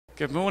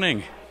Good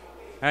morning.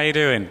 How you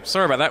doing?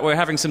 Sorry about that. We're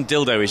having some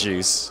dildo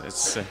issues.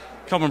 It's a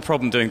common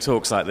problem doing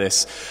talks like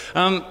this.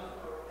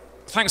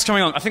 Thanks for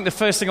coming on. I think the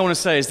first thing I want to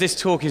say is this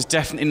talk is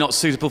definitely not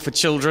suitable for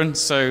children,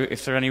 so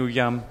if there are any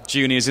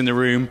juniors in the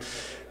room,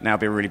 now would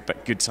be a really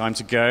good time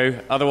to go.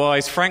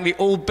 Otherwise, frankly,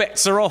 all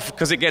bets are off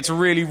because it gets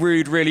really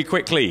rude really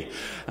quickly.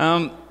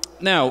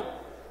 Now,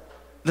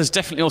 there's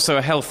definitely also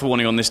a health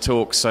warning on this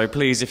talk, so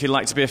please, if you'd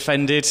like to be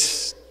offended,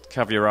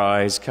 cover your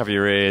eyes, cover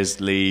your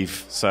ears,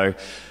 leave. So,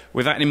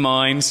 with that in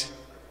mind,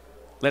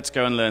 let's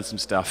go and learn some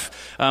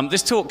stuff.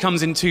 This talk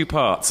comes in two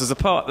parts. There's a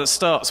part that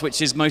starts,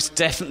 which is most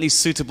definitely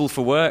suitable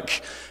for work,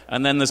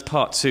 and then there's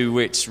part two,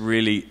 which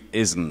really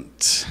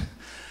isn't.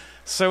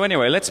 So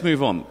anyway, let's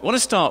move on. I want to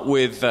start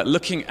with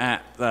looking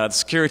at the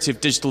security of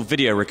digital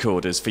video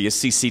recorders for your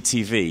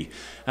CCTV.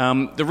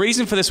 The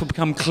reason for this will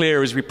become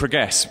clear as we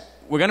progress.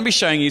 We're going to be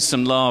showing you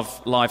some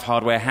live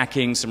hardware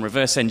hacking, some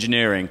reverse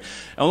engineering,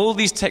 and all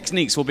these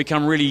techniques will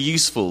become really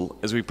useful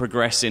as we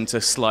progress into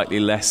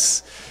slightly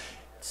less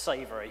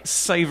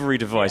Savory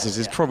devices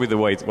is probably the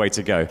way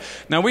to go.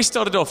 Now, we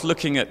started off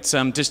looking at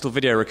digital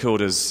video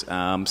recorders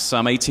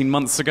some 18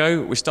 months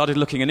ago. We started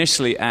looking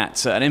initially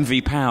at an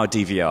MV-power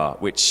DVR,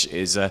 which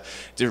is it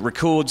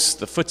records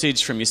the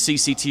footage from your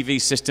CCTV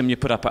system you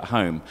put up at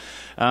home.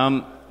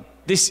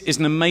 This is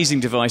an amazing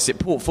device. It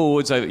port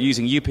forwards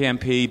using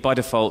UPnP by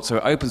default, so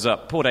it opens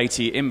up port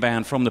 80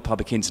 inbound from the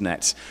public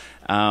internet.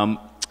 No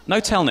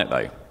telnet,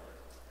 though.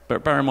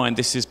 But bear in mind,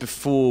 this is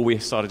before we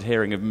started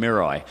hearing of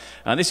Mirai.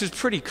 This was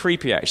pretty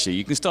creepy, actually.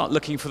 You can start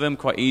looking for them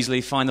quite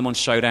easily, find them on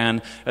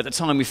Showdown. At the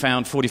time, we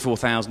found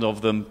 44,000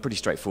 of them, pretty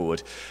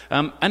straightforward.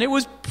 And it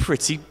was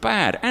pretty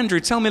bad. Andrew,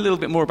 tell me a little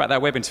bit more about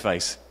that web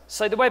interface.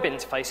 So the web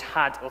interface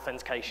had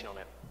authentication on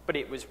it, but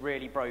it was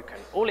really broken.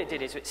 All it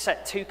did is it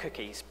set two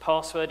cookies,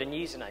 password and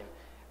username,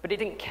 but it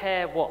didn't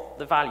care what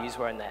the values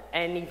were in there,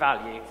 any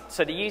value.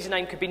 So the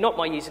username could be not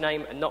my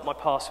username and not my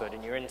password,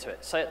 and you're into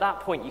it. So at that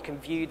point, you can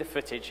view the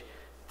footage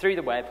through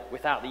the web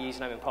without the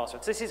username and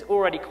password. So this is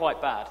already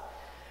quite bad.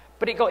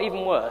 But it got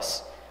even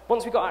worse.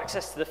 Once we got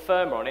access to the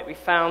firmware on it, we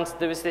found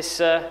there was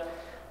this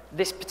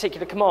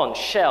particular command,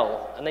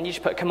 shell, and then you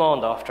just put a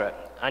command after it,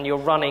 and you're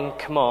running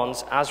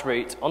commands as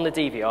root on the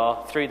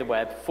DVR through the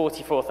web,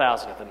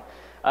 44,000 of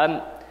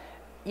them.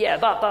 Yeah,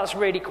 that's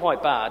really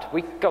quite bad.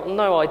 We got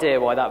no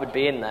idea why that would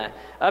be in there.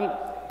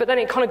 But then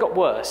it kind of got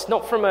worse,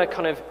 not from a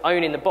kind of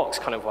own-in-the-box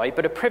kind of way,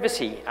 but a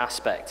privacy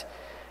aspect.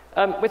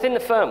 Within the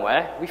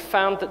firmware, we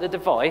found that the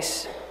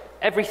device,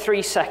 every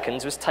 3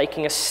 seconds, was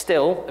taking a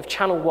still of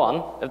channel 1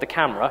 of the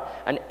camera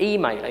and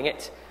emailing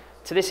it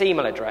to this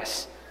email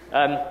address.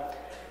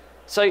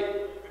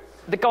 So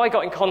the guy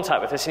got in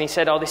contact with us and he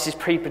said, oh, this is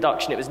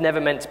pre-production, it was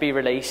never meant to be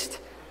released.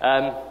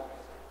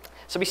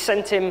 So we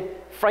sent him,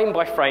 frame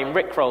by frame,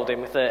 rickrolled him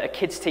with a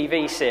kids'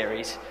 TV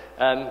series,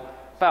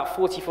 about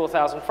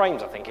 44,000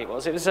 frames, I think it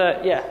was. It was,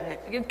 yeah,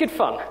 good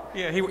fun.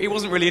 Yeah, he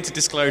wasn't really into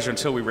disclosure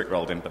until we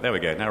rickrolled him, but there we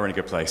go, now we're in a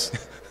good place.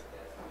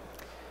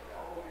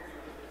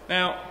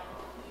 Now,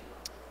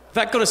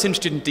 that got us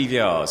interested in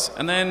DVRs,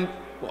 and then,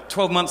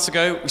 12 months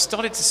ago, we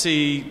started to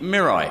see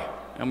Mirai,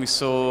 and we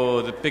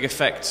saw the big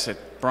effect.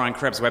 Brian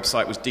Krebs'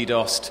 website was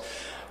DDoSed,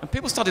 and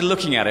people started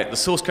looking at it. The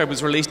source code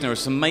was released, and there was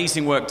some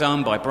amazing work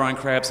done by Brian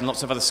Krebs and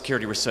lots of other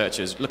security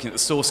researchers looking at the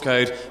source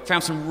code,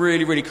 found some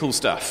really, really cool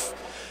stuff.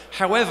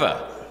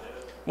 However,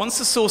 once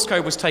the source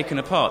code was taken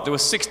apart, there were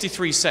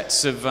 63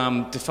 sets of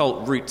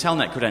default root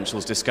telnet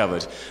credentials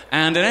discovered,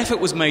 and an effort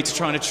was made to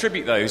try and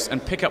attribute those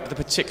and pick up the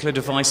particular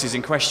devices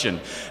in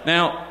question.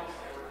 Now,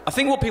 I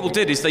think what people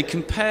did is they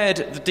compared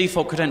the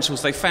default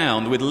credentials they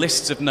found with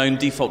lists of known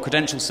default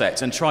credential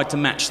sets and tried to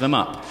match them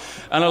up.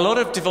 And a lot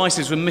of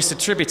devices were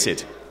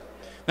misattributed.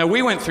 Now,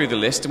 we went through the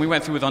list, and we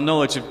went through with our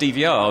knowledge of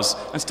DVRs,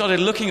 and started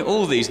looking at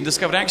all of these and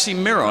discovered actually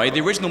Mirai, the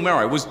original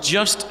Mirai, was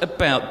just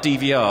about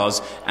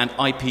DVRs and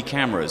IP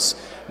cameras.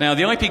 Now,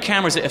 the IP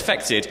cameras it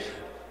affected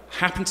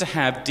happened to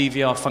have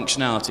DVR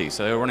functionality,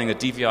 so they were running a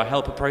DVR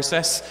helper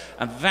process,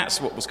 and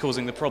that's what was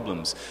causing the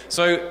problems.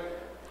 So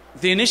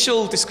the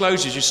initial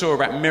disclosures you saw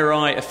about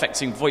Mirai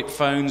affecting VoIP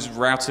phones,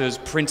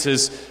 routers,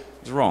 printers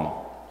was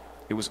wrong.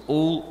 It was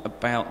all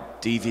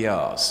about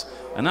DVRs.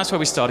 And that's where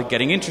we started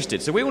getting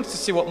interested. So we wanted to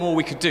see what more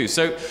we could do.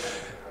 So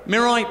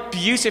Mirai,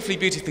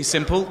 beautifully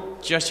simple,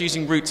 just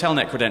using root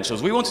telnet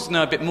credentials. We wanted to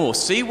know a bit more,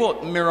 see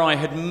what Mirai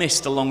had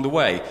missed along the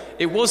way.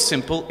 It was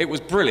simple, it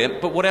was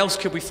brilliant, but what else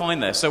could we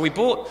find there? So we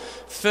bought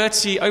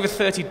over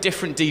 30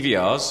 different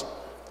DVRs,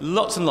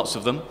 lots and lots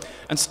of them,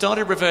 and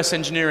started reverse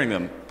engineering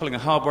them, pulling the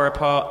hardware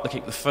apart,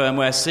 looking at the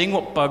firmware, seeing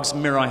what bugs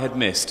Mirai had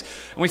missed.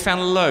 And we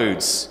found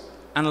loads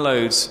and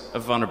loads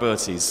of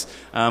vulnerabilities.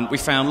 We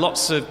found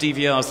lots of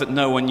DVRs that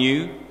no one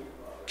knew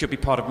could be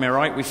part of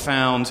Mirai. We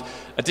found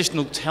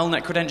additional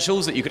telnet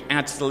credentials that you could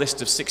add to the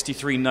list of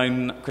 63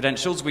 known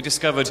credentials. We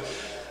discovered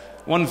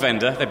one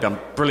vendor, they'd done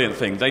a brilliant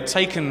thing. They'd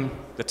taken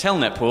the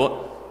telnet port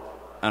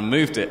and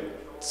moved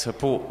it to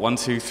port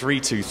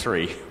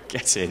 12323.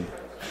 Get in.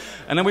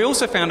 And then we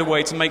also found a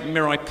way to make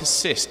Mirai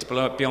persist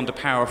beyond the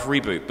power of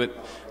reboot. But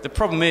the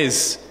problem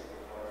is,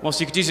 whilst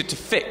you could use it to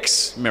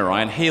fix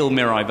Mirai and heal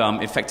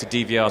Mirai infected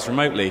DVRs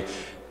remotely,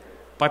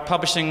 by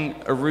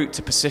publishing a root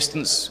to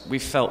persistence, we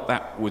felt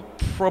that would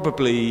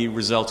probably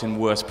result in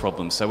worse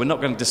problems. So we're not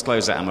going to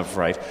disclose that, I'm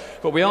afraid.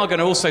 What we are going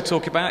to also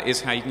talk about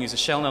is how you can use a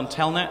shell on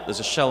telnet.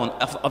 There's a shell on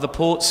other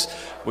ports.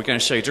 We're going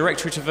to show you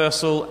directory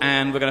traversal,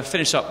 and we're going to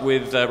finish up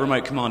with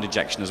remote command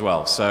injection as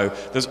well. So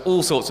there's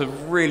all sorts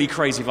of really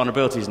crazy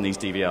vulnerabilities in these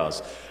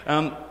DVRs.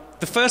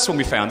 The first one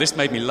we found, this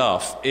made me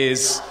laugh,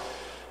 is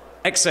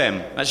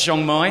XM. That's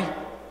XiongMai.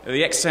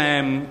 The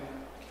XM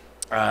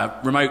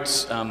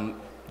remote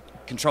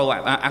control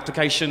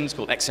applications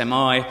called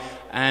XMI,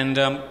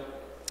 and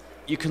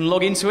you can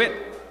log into it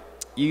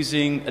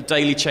using a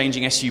daily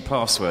changing SU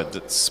password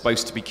that's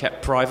supposed to be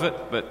kept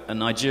private, but a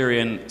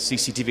Nigerian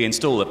CCTV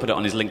installer put it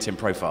on his LinkedIn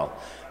profile.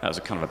 That was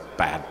a kind of a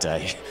bad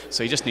day.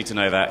 So you just need to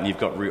know that, and you've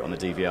got root on the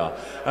DVR.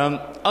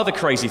 Other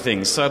crazy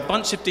things. So a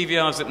bunch of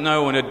DVRs that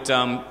no one had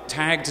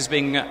tagged as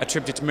being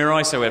attributed to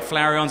Mirai. So we had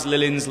Flareons,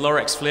 Lilins,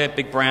 Lorex Flair,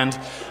 big brand,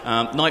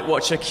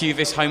 Nightwatcher,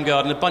 QVIS,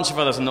 HomeGuard, and a bunch of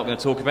others I'm not going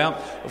to talk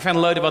about. We found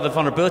a load of other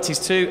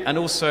vulnerabilities too, and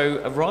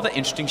also a rather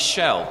interesting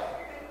shell.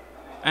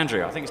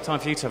 Andrew, I think it's time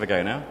for you to have a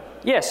go now.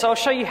 Yeah, so I'll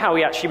show you how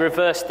we actually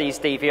reverse these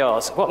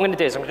DVRs. What I'm going to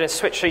do is I'm going to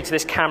switch through to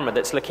this camera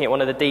that's looking at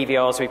one of the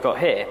DVRs we've got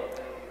here.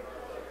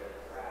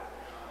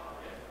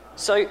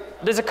 So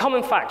there's a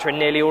common factor in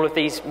nearly all of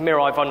these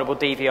Mirai vulnerable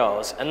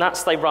DVRs, and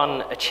that's they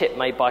run a chip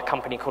made by a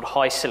company called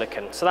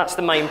HiSilicon. So that's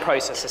the main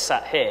processor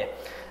sat here.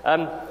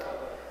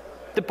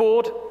 The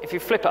board, if you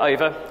flip it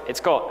over, it's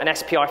got an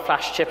SPI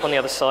flash chip on the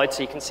other side,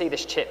 so you can see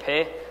this chip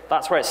here.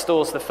 That's where it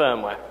stores the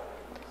firmware.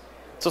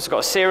 It's also got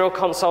a serial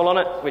console on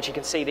it, which you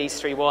can see these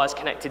 3 wires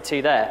connected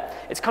to there.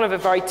 It's kind of a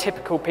very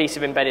typical piece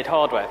of embedded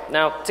hardware.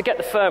 Now, to get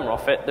the firmware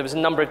off it, there was a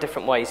number of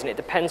different ways, and it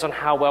depends on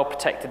how well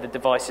protected the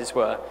devices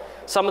were.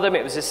 Some of them,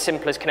 it was as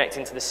simple as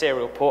connecting to the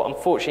serial port.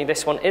 Unfortunately,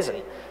 this one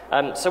isn't.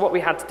 So what we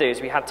had to do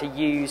is we had to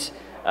use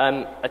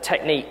a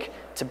technique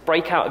to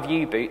break out of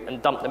U-boot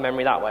and dump the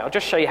memory that way. I'll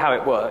just show you how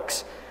it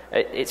works.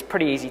 It's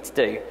pretty easy to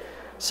do.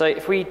 So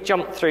if we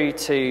jump through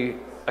to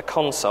a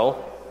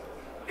console,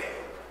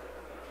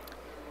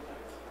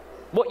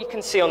 what you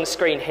can see on the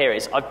screen here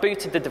is I've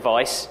booted the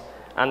device,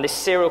 and this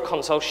serial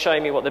console is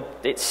showing me what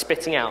it's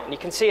spitting out. And you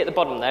can see at the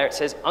bottom there it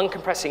says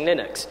uncompressing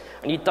Linux,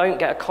 and you don't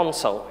get a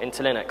console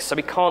into Linux, so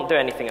we can't do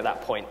anything at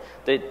that point.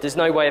 There's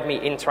no way of me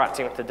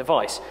interacting with the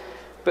device.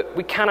 But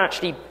we can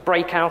actually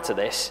break out of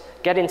this,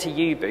 get into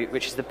U-boot,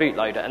 which is the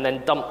bootloader, and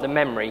then dump the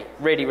memory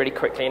really, really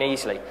quickly and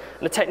easily.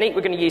 And the technique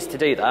we're going to use to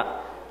do that,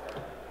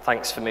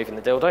 thanks for moving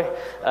the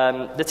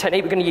dildo, the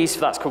technique we're going to use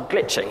for that is called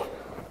glitching.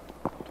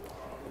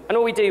 And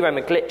all we do when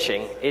we're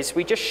glitching is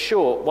we just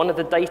short one of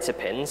the data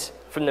pins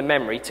from the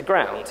memory to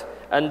ground.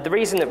 And the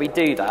reason that we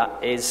do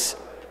that is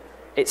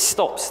it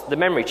stops the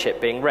memory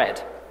chip being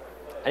read.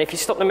 And if you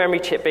stop the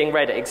memory chip being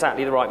read at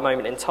exactly the right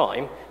moment in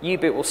time,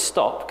 U-boot will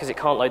stop because it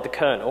can't load the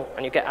kernel,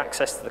 and you get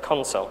access to the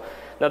console.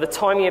 Now, the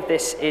timing of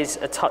this is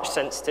a touch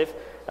sensitive,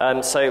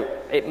 so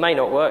it may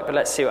not work, but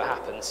let's see what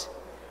happens.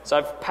 So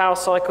I've power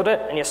cycled it,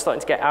 and you're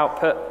starting to get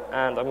output,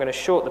 and I'm going to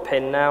short the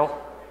pin now.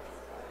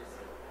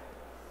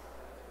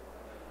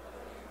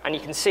 And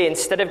you can see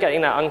instead of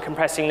getting that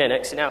uncompressing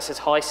Linux, it now says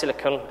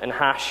HiSilicon and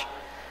hash.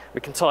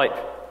 We can type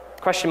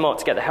question mark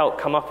to get the help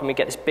come up, and we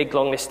get this big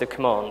long list of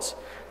commands.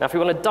 Now, if we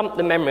want to dump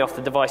the memory off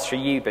the device through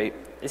U-boot,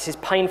 this is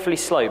painfully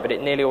slow, but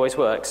it nearly always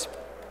works.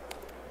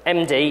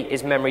 MD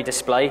is memory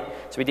display.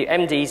 So we do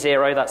MD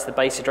 0, that's the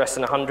base address,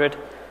 and 100.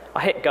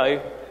 I hit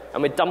go,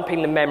 and we're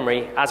dumping the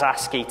memory as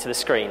ASCII to the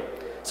screen.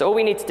 So all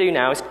we need to do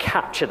now is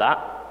capture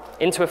that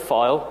into a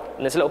file,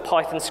 and there's a little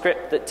Python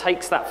script that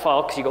takes that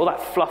file, because you've got all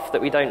that fluff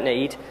that we don't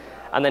need,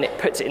 and then it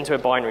puts it into a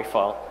binary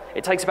file.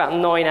 It takes about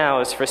 9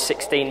 hours for a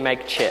 16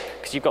 meg chip,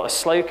 because you've got a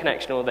slow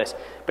connection and all this,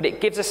 but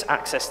it gives us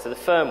access to the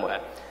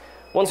firmware.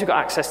 Once we've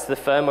got access to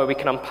the firmware, we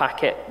can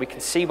unpack it, we can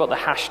see what the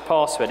hashed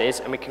password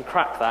is, and we can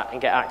crack that and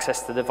get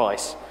access to the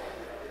device.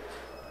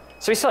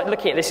 So we started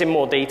looking at this in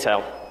more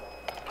detail.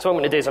 So what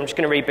I'm going to do is I'm just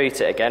going to reboot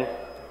it again.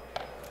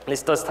 And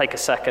this does take a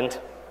second.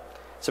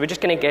 So we're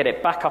just going to get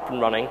it back up and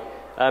running.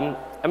 And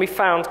we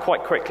found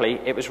quite quickly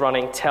it was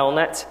running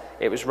telnet,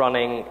 it was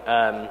running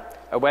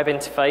a web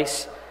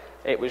interface,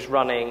 it was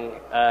running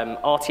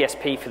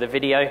RTSP for the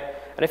video,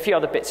 and a few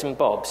other bits and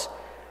bobs.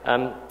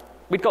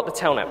 We'd got the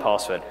telnet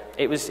password.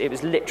 It was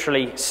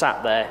literally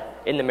sat there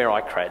in the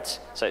Mirai creds.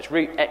 So it's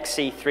root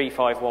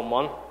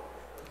XC3511.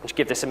 Just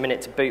give this a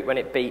minute to boot. When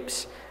it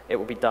beeps, it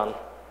will be done.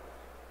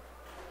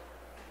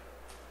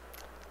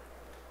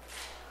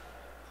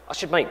 I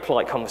should make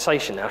polite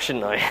conversation now,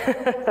 shouldn't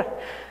I?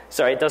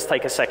 Sorry, it does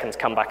take a second to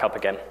come back up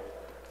again.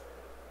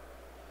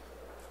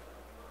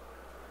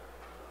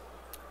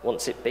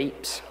 Once it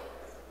beeps.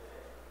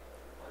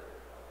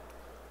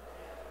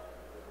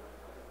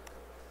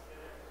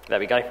 There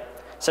we go.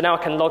 So now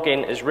I can log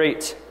in as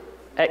root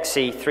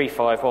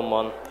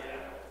XC3511,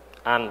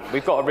 and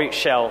we've got a root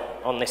shell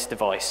on this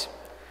device.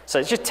 So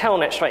it's just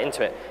telnet straight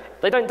into it.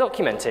 They don't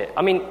document it.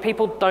 I mean,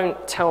 people don't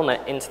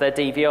telnet into their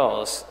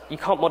DVRs. You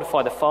can't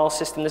modify the file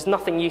system. There's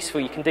nothing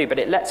useful you can do, but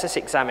it lets us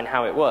examine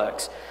how it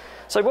works.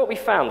 So what we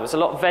found was a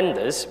lot of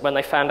vendors, when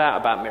they found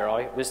out about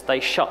Mirai, was they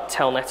shut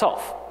telnet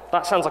off.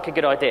 That sounds like a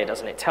good idea,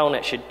 doesn't it?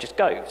 Telnet should just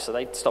go, so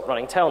they stopped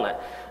running telnet.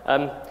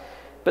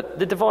 But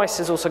the device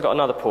has also got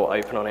another port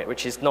open on it,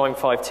 which is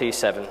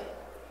 9527.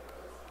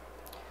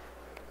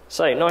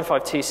 So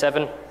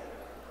 9527,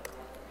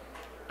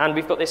 and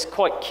we've got this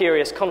quite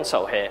curious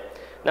console here.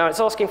 Now it's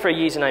asking for a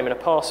username and a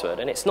password,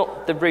 and it's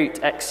not the root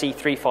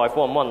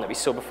XC3511 that we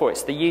saw before,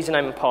 it's the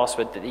username and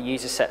password that the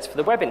user sets for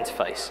the web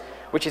interface,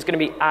 which is going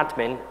to be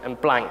admin and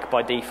blank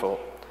by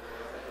default.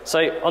 So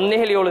on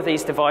nearly all of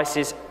these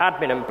devices,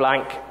 admin and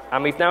blank,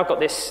 and we've now got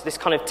this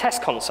kind of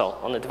test console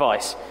on the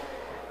device.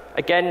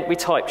 Again, we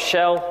type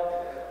shell,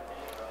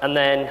 and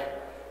then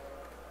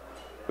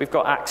we've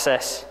got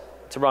access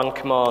to run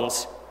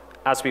commands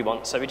as we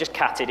want. So we just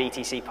catted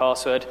etc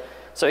password.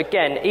 So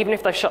again, even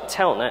if they've shut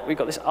telnet, we've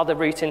got this other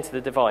route into the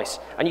device,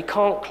 and you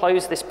can't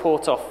close this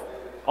port off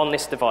on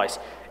this device.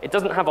 It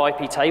doesn't have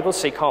IP tables,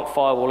 so you can't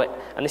firewall it,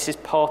 and this is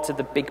part of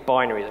the big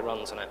binary that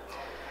runs on it.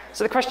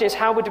 So the question is,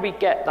 how would we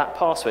get that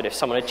password if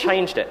someone had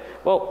changed it?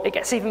 Well, it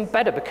gets even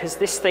better because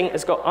this thing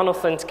has got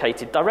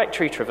unauthenticated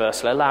directory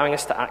traversal, allowing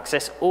us to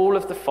access all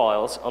of the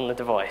files on the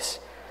device.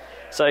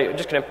 So I'm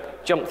just going to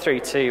jump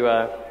through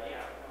to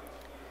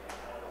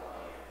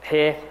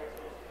here.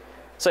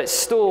 So it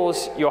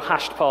stores your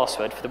hashed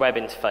password for the web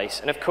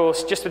interface. And of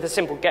course, just with a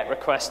simple GET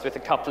request with a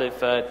couple of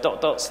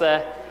dots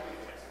there,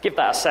 give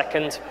that a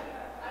second.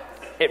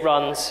 It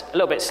runs a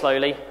little bit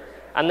slowly.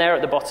 And there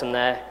at the bottom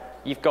there,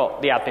 you've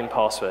got the admin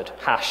password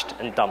hashed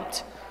and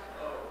dumped.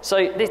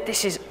 So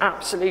this is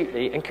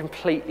absolutely and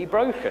completely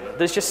broken.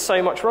 There's just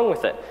so much wrong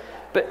with it.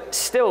 But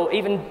still,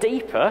 even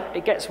deeper,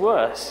 it gets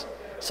worse.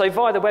 So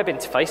via the web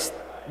interface,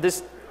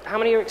 there's how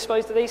many are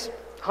exposed to these?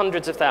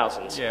 Hundreds of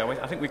thousands. Yeah,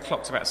 I think we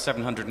clocked about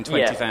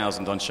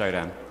 720,000 on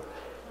Showdown.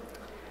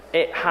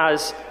 It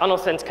has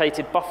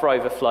unauthenticated buffer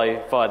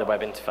overflow via the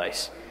web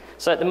interface.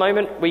 So at the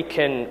moment, we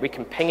can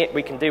ping it,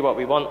 we can do what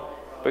we want,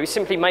 but we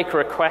simply make a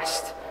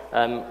request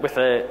with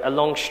a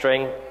long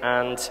string,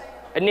 and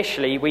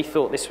initially we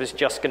thought this was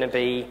just going to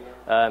be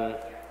a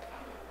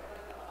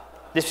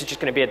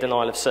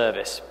denial of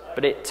service,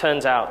 but it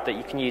turns out that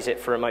you can use it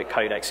for remote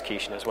code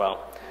execution as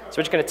well. So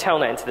we're just going to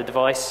telnet into the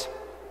device,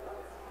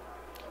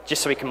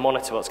 just so we can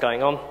monitor what's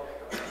going on.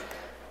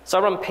 So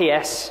I run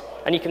PS,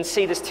 and you can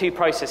see there's two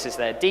processes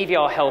there,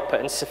 DVR helper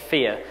and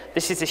Sophia.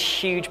 This is a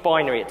huge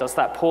binary. It does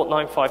that port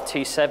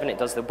 9527, it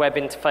does the web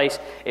interface,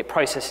 it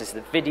processes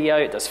the video,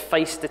 it does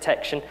face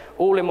detection,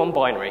 all in one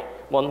binary,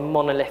 one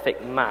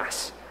monolithic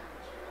mass.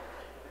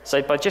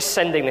 So by just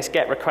sending this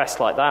GET request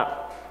like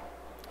that,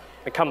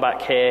 we come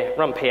back here,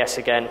 run PS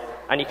again,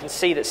 and you can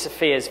see that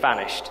Sophia's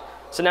vanished.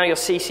 So now your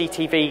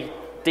CCTV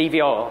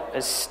DVR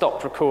has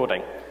stopped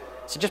recording.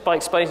 So just by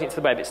exposing it to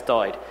the web, it's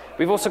died.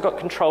 We've also got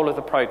control of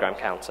the program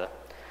counter.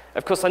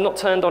 Of course, they're not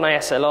turned on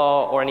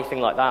ASLR or anything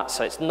like that,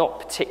 so it's not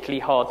particularly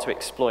hard to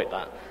exploit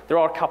that. There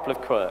are a couple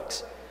of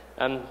quirks.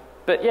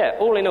 But yeah,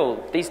 all in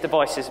all, these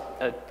devices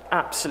are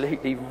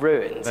absolutely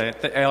ruined.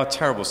 They are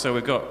terrible. So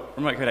we've got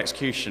remote code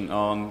execution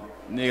on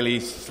nearly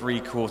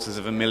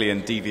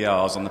 750,000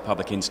 DVRs on the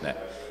public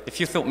internet. If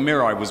you thought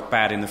Mirai was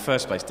bad in the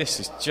first place, this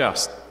is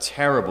just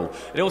terrible.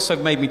 It also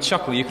made me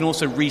chuckle. You can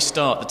also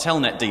restart the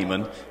telnet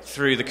daemon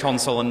through the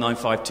console on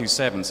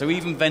 9527. So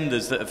even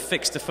vendors that have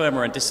fixed the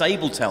firmware and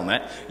disabled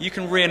telnet, you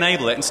can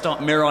re-enable it and start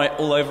Mirai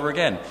all over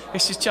again.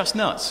 This is just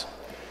nuts.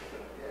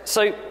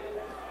 So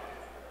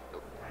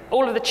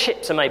all of the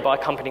chips are made by a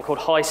company called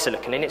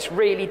HiSilicon, and it's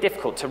really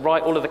difficult to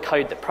write all of the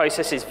code that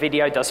processes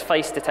video, does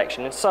face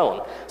detection, and so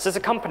on. So there's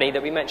a company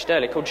that we mentioned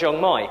earlier called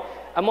XiongMai,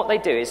 and what they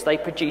do is they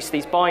produce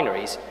these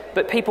binaries,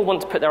 but people want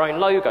to put their own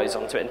logos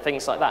onto it and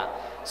things like that.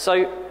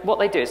 So what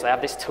they do is they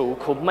have this tool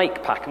called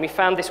MakePack, and we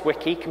found this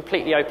wiki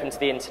completely open to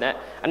the internet,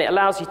 and it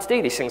allows you to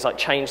do these things like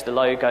change the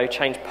logo,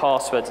 change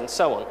passwords, and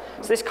so on.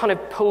 So this kind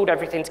of pulled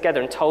everything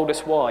together and told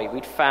us why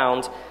we'd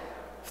found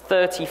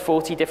 30,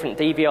 40 different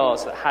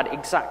DVRs that had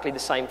exactly the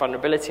same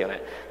vulnerability on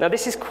it. Now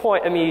this is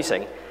quite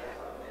amusing.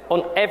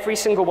 On every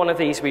single one of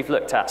these we've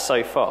looked at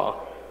so far,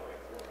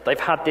 they've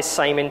had this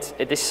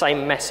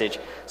same message.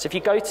 So if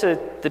you go to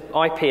the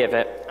IP of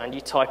it and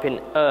you type in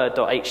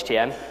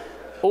 .htm,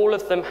 all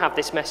of them have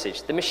this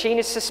message. The machine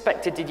is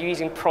suspected of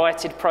using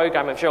pirated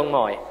program of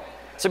XiongMai.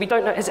 So we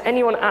don't know, has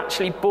anyone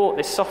actually bought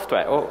this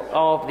software, or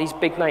are these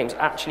big names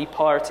actually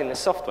pirating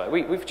this software?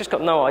 We've just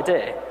got no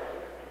idea.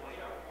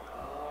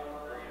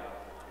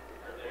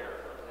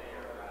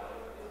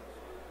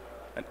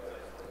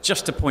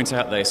 Just to point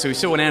out there, so we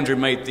saw when Andrew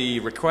made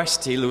the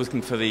request, he was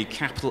looking for the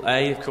capital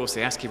A. Of course,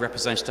 the ASCII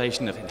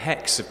representation of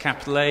hex of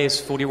capital A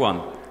is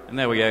 41. And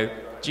there we go,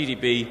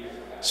 GDB,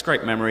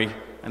 scrape memory,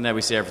 and there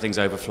we see everything's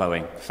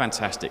overflowing.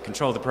 Fantastic.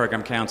 Control the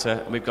program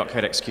counter, and we've got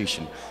code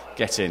execution.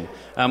 Get in.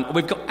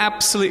 We've got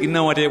absolutely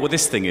no idea what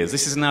this thing is.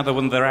 This is another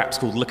one of their apps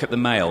called Look at the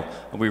Mail,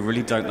 and we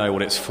really don't know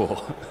what it's for.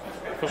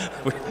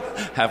 We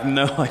have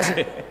no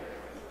idea.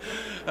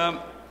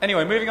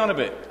 Anyway, moving on a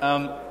bit.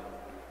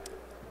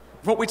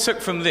 What we took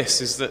from this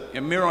is that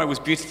Mirai was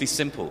beautifully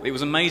simple. It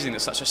was amazing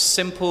that such a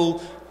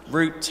simple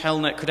root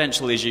telnet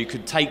credential issue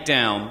could take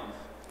down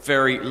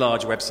very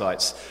large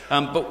websites.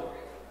 But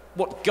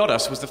what got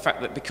us was the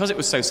fact that because it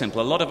was so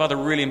simple, a lot of other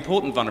really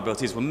important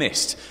vulnerabilities were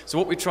missed. So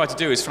what we tried to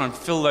do is try and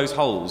fill those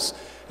holes.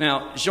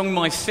 Now,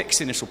 XiongMai fixed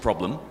the initial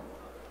problem,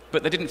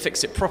 but they didn't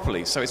fix it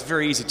properly. So it's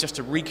very easy just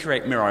to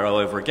recreate Mirai all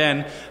over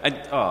again. And,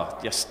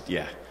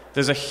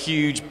 there's a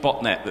huge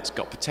botnet that's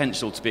got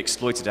potential to be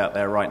exploited out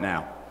there right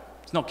now.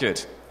 It's not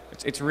good.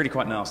 It's really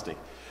quite nasty.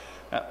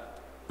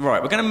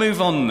 Right, we're going to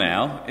move on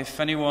now. If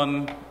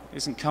anyone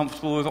isn't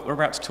comfortable with what we're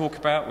about to talk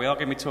about, we are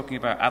going to be talking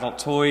about adult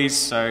toys,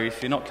 so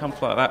if you're not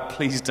comfortable with that,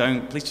 please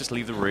don't. Please just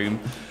leave the room.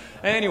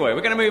 Anyway,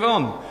 we're going to move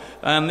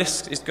on.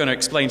 This is going to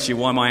explain to you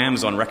why my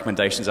Amazon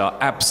recommendations are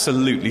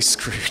absolutely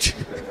screwed.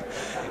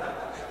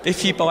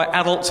 If you buy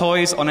adult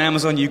toys on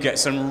Amazon, you get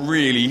some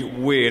really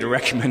weird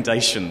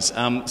recommendations.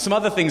 Some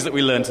other things that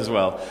we learnt as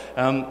well.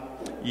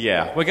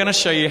 We're going to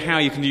show you how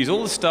you can use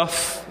all the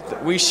stuff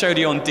that we showed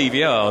you on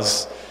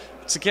DVRs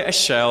to get a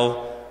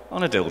shell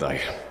on a dildo.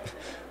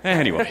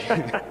 Anyway,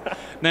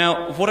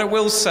 now what I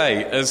will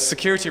say as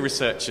security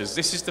researchers,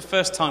 this is the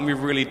first time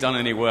we've really done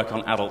any work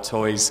on adult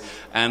toys,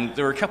 and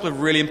there are a couple of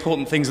really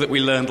important things that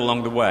we learned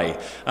along the way.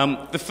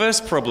 The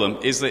first problem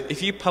is that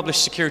if you publish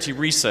security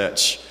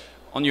research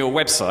on your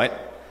website,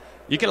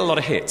 you get a lot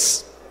of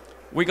hits.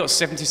 We got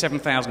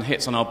 77,000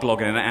 hits on our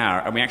blog in an hour,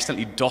 and we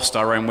accidentally DOSed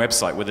our own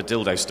website with a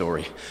dildo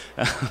story.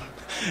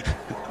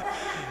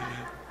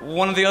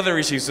 One of the other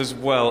issues as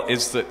well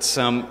is that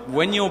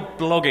when you're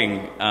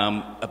blogging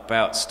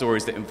about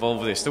stories that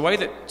involve this, the way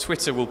that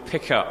Twitter will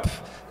pick up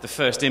the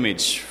first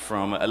image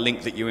from a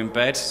link that you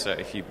embed, so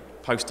if you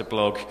post a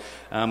blog,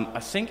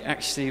 I think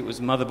actually it was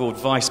Motherboard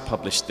Vice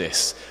published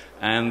this,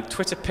 and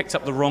Twitter picked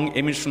up the wrong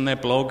image from their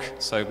blog,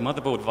 so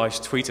Motherboard Vice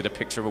tweeted a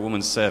picture of a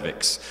woman's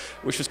cervix,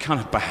 which was kind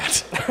of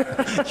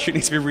bad. You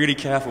need to be really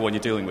careful when you're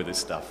dealing with this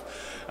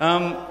stuff.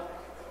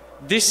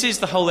 This is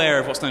the whole area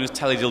of what's known as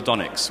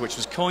teledildonics, which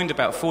was coined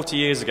about 40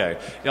 years ago.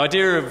 The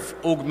idea of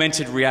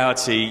augmented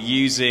reality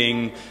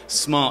using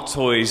smart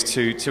toys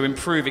to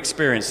improve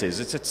experiences.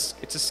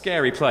 It's a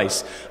scary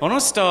place. I want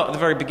to start at the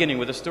very beginning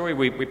with a story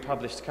we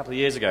published a couple of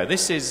years ago.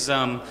 This is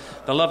the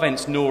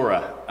Lovence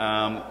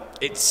Nora.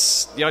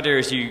 The idea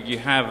is you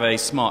have a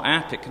smart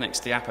app, it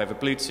connects the app over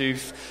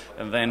Bluetooth,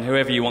 and then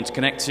whoever you want to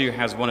connect to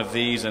has one of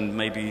these and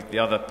maybe the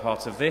other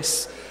part of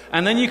this.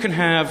 And then you can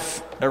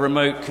have a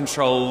remote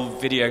control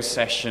video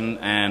session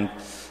and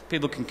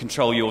people can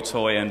control your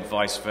toy and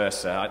vice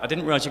versa. I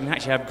didn't realize you can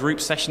actually have group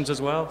sessions as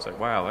well. So,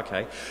 wow,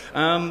 okay. Do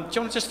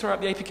you want to just throw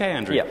up the APK,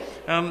 Andrew?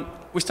 Yeah.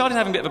 We started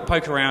having a bit of a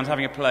poke around,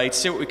 having a play, to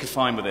see what we could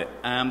find with it.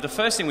 The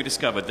first thing we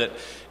discovered that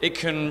it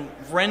can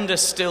render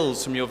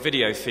stills from your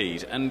video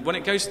feed, and when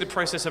it goes through the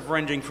process of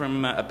rendering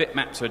from a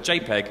bitmap to a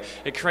JPEG,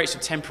 it creates a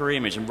temporary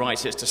image and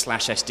writes it to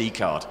 /SD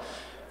card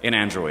in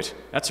Android.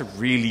 That's a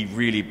really,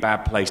 really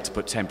bad place to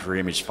put temporary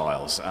image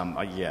files.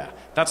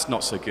 That's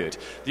not so good.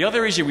 The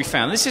other issue we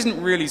found, this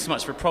isn't really so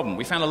much of a problem,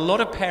 we found a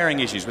lot of pairing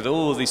issues with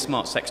all of these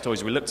smart sex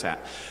toys we looked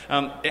at.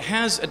 It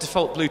has a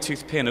default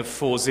Bluetooth pin of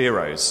 4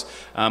 zeros.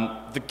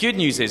 The good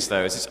news is,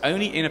 though, is it's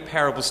only in a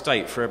pairable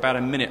state for about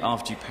a minute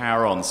after you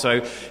power on.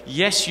 So,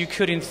 yes, you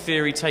could, in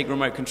theory, take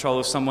remote control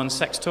of someone's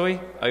sex toy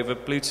over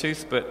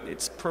Bluetooth, but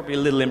it's probably a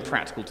little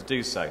impractical to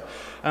do so.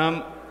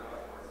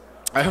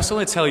 I also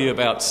want to tell you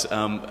about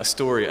a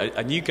story.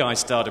 A new guy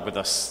started with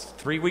us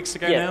 3 weeks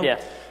ago now. Yeah.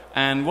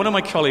 And one of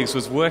my colleagues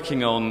was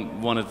working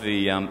on one of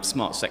the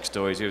smart sex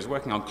toys. He was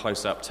working on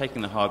close-up,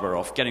 taking the hardware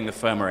off, getting the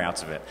firmware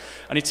out of it.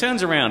 And he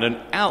turns around and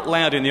out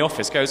loud in the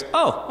office goes,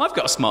 "Oh, I've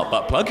got a smart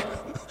butt plug."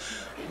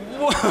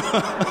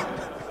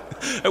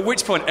 At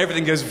which point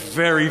everything goes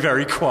very,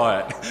 very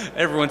quiet.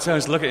 Everyone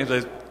turns to look at him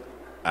and goes,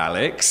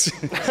 "Alex,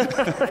 is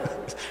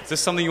there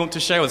something you want to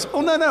share with us?" "Oh,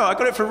 no, I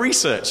got it for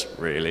research."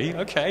 "Really?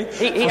 Okay."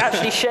 He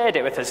actually shared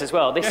it with us as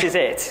well. This is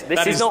it.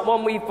 This is not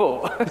one we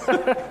bought.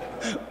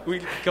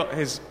 We got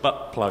his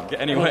butt plug.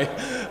 Anyway.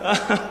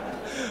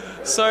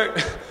 So,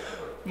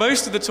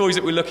 most of the toys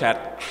that we look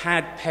at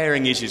had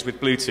pairing issues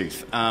with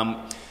Bluetooth.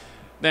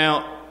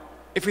 Now,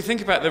 if we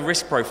think about the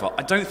risk profile,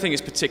 I don't think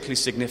it's particularly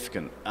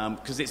significant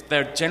because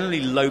they're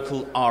generally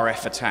local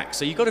RF attacks.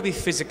 So you've got to be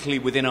physically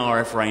within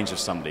RF range of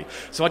somebody.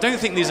 So I don't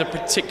think these are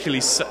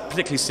particularly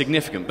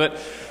significant, but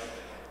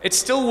it's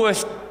still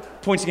worth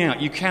pointing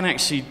out you can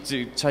actually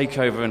take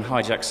over and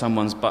hijack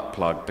someone's butt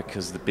plug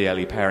because the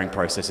BLE pairing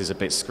process is a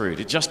bit screwed.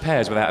 It just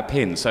pairs without a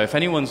pin. So if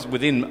anyone's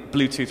within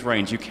Bluetooth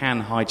range, you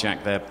can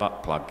hijack their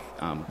butt plug.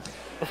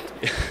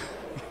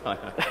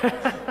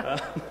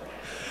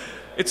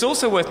 It's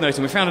also worth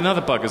noting we found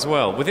another bug as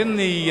well. Within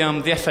the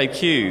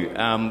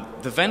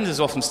FAQ, the vendors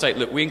often state,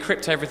 look, we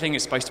encrypt everything,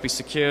 it's supposed to be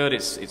secured,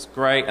 it's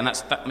great, and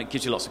that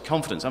gives you lots of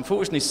confidence.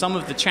 Unfortunately, some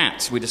of the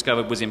chats we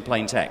discovered was in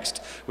plain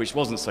text, which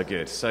wasn't so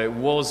good. So it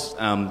was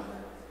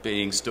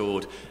being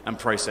stored and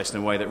processed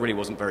in a way that really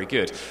wasn't very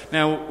good.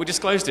 Now, we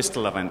disclosed this to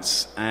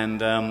Lovence,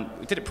 and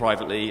we did it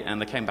privately, and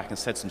they came back and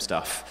said some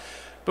stuff.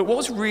 But what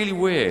was really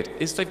weird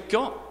is they've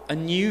got a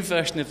new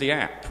version of the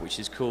app, which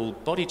is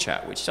called Body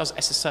Chat, which does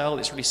SSL,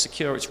 it's really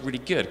secure, it's really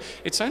good.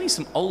 It's only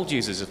some old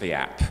users of the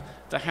app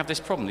that have this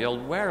problem, the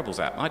old wearables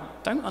app. I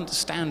don't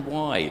understand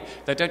why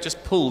they don't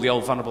just pull the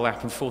old vulnerable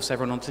app and force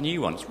everyone onto the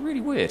new one. It's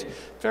really weird.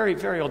 Very,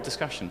 very odd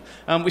discussion.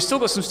 We've still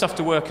got some stuff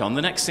to work on.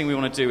 The next thing we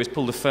want to do is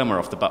pull the firmware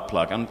off the butt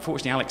plug.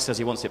 Unfortunately, Alex says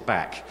he wants it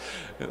back.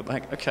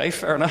 Like, okay,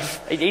 fair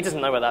enough. He doesn't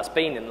know where that's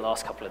been in the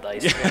last couple of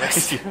days, to be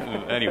honest.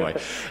 Anyway,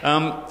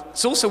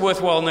 it's also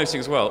worthwhile noting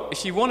as well,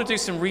 if you want to do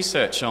some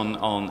research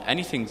on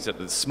anything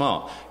that's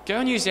smart, go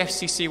and use the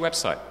FCC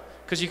website,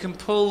 because you can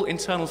pull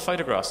internal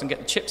photographs and get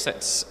the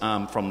chipsets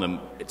from them.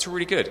 It's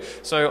really good.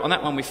 So on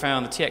that one we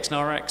found the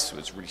TX-NRX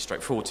was really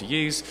straightforward to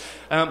use.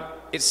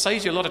 It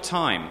saves you a lot of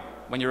time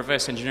when you're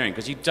reverse engineering,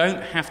 because you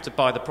don't have to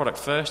buy the product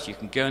first. You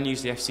can go and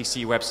use the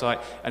FCC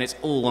website, and it's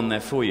all on there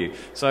for you.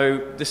 So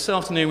this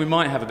afternoon we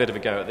might have a bit of a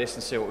go at this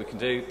and see what we can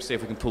do, see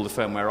if we can pull the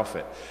firmware off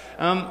it.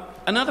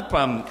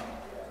 Another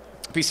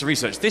piece of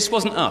research. This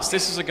wasn't us.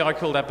 This is a guy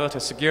called Alberto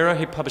Segura.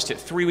 He published it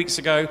 3 weeks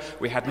ago.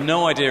 We had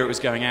no idea it was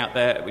going out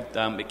there.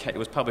 It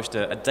was published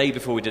a day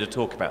before we did a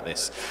talk about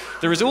this.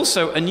 There is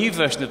also a new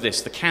version of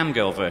this, the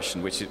CamGirl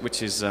version,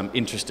 which is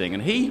interesting.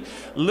 And he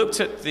looked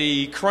at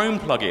the Chrome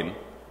plugin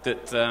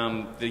that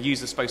the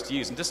user's supposed to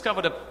use and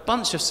discovered a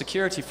bunch of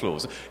security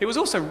flaws. It was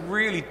also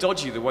really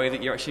dodgy the way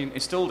that you actually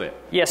installed it.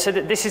 Yeah, so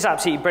this is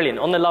absolutely brilliant.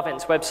 On the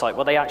Lovent's website,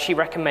 what they actually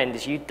recommend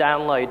is you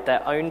download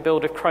their own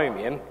build of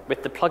Chromium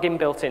with the plugin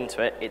built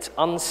into it. It's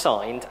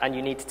unsigned, and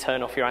you need to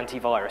turn off your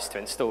antivirus to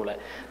install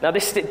it. Now,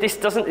 this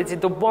doesn't, it's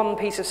the one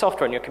piece of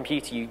software on your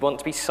computer you want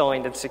to be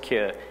signed and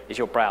secure is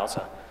your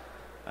browser.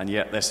 And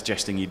yet they're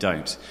suggesting you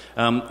don't.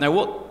 Now,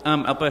 what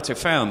Alberto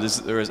found is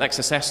that there is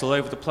XSS all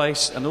over the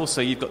place, and also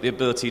you've got the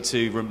ability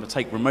to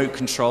take remote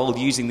control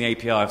using the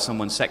API of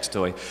someone's sex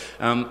toy.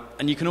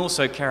 And you can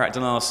also carry out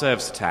denial of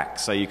service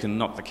attacks, so you can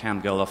knock the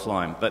CamGirl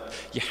offline. But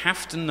you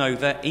have to know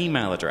their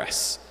email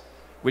address,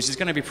 which is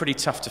going to be pretty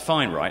tough to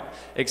find, right?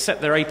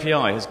 Except their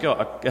API has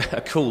got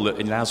a call that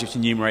allows you to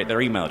enumerate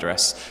their email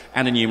address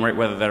and enumerate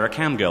whether they're a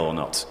CamGirl or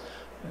not.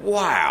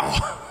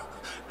 Wow!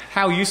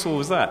 How useful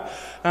was that?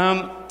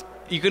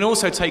 You can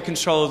also take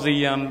control of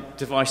the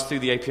device through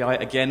the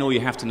API. Again, all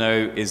you have to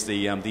know is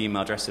the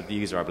email address of the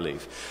user, I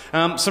believe.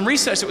 Some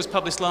research that was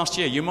published last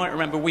year. You might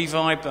remember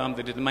WeVibe.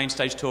 They did the main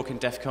stage talk in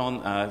DEF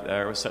CON.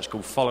 A research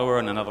called Follower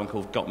and another one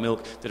called Got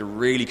Milk did a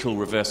really cool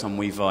reverse on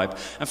WeVibe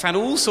and found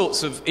all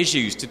sorts of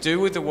issues to do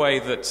with the way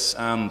that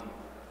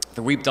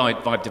the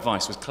WeVibe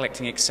device was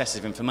collecting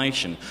excessive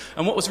information.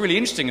 And what was really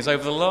interesting is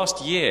over the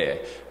last year,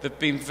 there have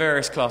been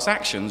various class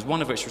actions,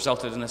 one of which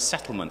resulted in a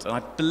settlement. And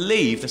I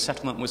believe the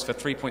settlement was for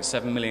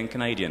 3.7 million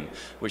Canadian,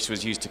 which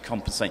was used to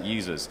compensate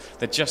users.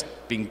 They'd just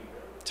been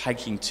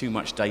taking too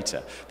much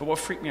data. But what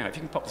freaked me out, if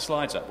you can pop the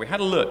slides up, we had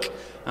a look.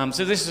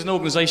 So this is an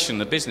organization,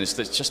 a business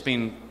that's just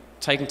been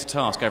taken to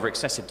task over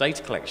excessive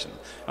data collection.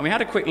 And we had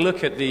a quick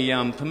look at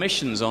the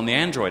permissions on the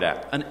Android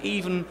app. And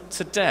even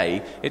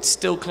today, it's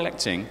still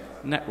collecting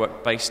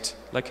network-based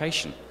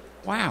location.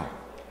 Wow.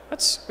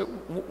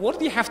 What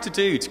do you have to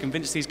do to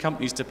convince these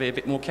companies to be a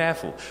bit more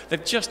careful?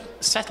 They've just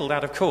settled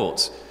out of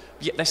court,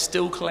 yet they're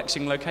still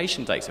collecting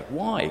location data.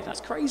 Why?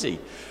 That's crazy.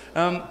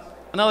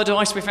 Another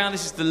device we found,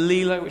 this is the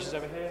Lilo, which is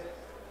over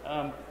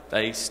here.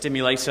 A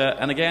stimulator,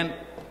 and again,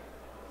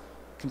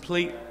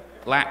 complete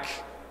lack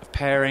of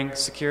pairing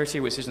security,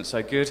 which isn't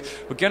so good.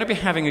 We're going to be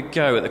having a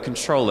go at the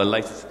controller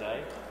later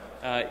today.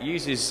 It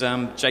uses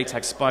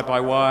JTAG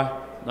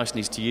SPY-by-wire. Nice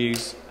and easy to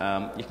use.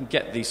 You can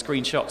get the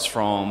screenshots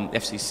from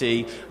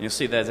FCC, and you'll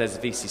see there's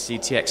the VCC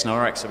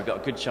TX-NRX, so we've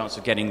got a good chance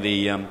of getting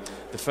the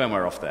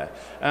firmware off there.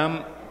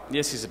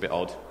 This is a bit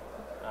odd.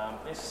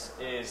 This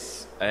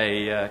is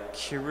a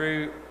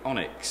Kiru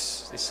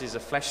Onyx. This is a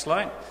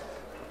flashlight.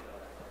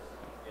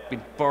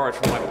 Been borrowed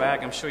from my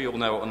bag. I'm sure you all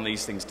know what one of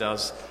these things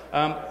does.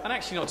 And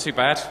actually not too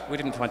bad. We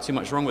didn't find too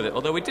much wrong with it,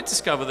 although we did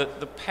discover that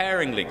the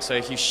pairing link, so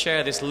if you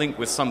share this link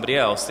with somebody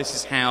else, this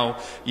is how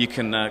you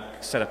can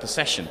set up a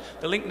session.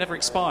 The link never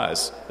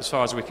expires, as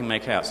far as we can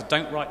make out, so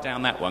don't write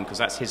down that one, because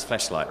that's his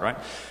flashlight, right?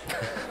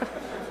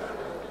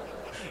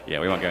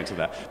 Yeah, we won't go into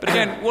that. But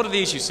again, what are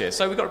the issues here?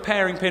 So we've got a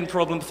pairing pin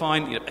problem,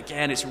 fine.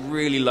 Again, it's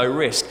really low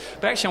risk.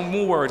 But actually, I'm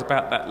more worried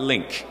about that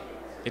link.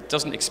 It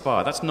doesn't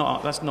expire. That's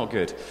not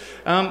good.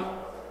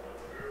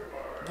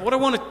 What I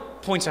want to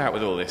point out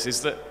with all this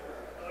is that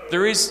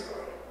there is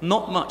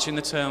not much in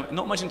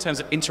terms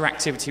of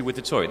interactivity with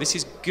the toy. This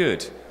is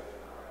good.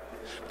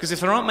 Because if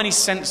there aren't many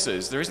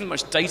sensors, there isn't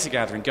much data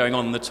gathering going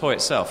on in the toy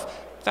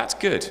itself. That's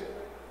good.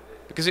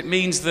 Because it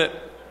means that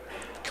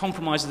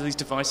compromise of these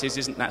devices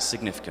isn't that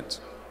significant.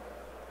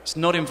 It's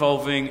not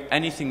involving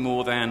anything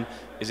more than,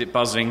 is it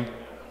buzzing?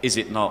 Is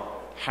it not?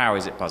 How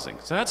is it buzzing?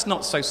 So that's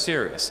not so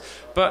serious.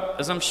 But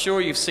as I'm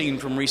sure you've seen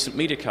from recent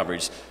media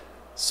coverage,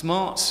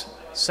 smart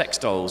sex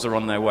dolls are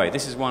on their way.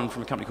 This is one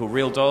from a company called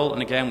Real Doll,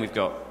 and again we've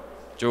got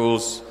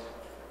jaws,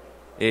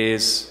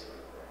 ears,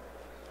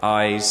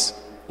 eyes,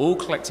 all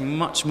collecting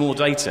much more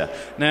data.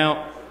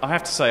 Now, I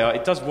have to say,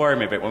 it does worry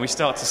me a bit when we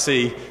start to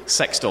see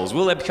sex dolls.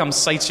 Will they become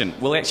Satan?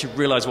 Will they actually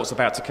realise what's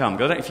about to come? I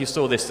don't know if you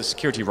saw this, the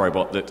security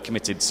robot that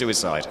committed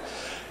suicide.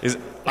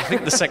 I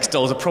think the sex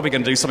dolls are probably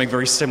going to do something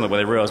very similar where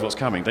they realise what's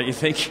coming, don't you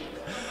think?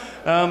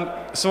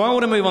 So I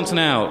want to move on to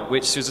now,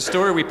 which is a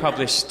story we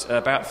published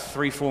about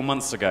 3-4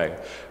 months ago,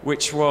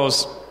 which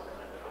was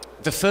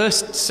the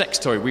first sex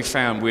toy we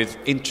found with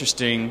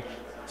interesting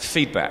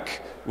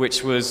feedback,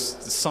 which was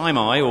the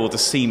XiongMai, or the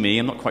XiongMai,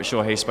 I'm not quite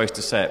sure how you're supposed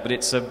to say it, but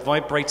it's a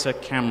vibrator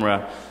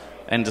camera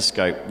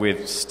endoscope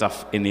with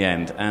stuff in the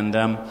end. And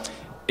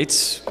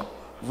it's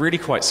really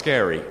quite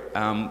scary.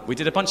 We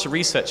did a bunch of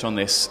research on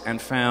this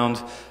and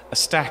found a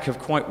stack of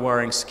quite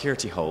worrying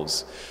security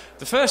holes.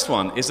 The first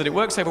one is that it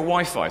works over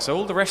Wi-Fi, so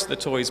all the rest of the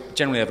toys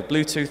generally have a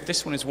Bluetooth.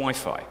 This one is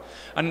Wi-Fi.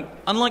 And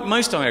unlike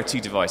most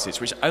IoT devices,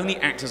 which only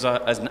act as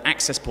an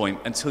access point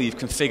until you've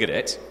configured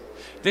it,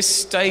 this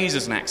stays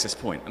as an access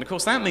point. And of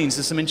course that means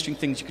there's some interesting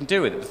things you can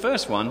do with it. The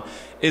first one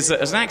is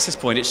that as an access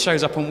point it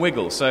shows up on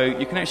Wiggle, so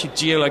you can actually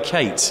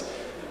geolocate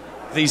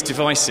these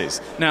devices.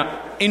 Now,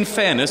 in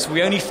fairness,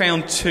 we only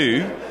found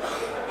 2.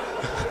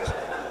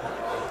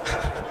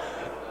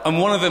 And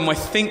one of them, I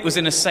think, was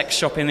in a sex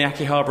shop in the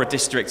Akihabara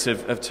district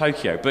of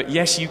Tokyo. But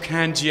yes, you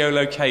can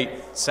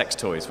geolocate sex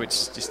toys, which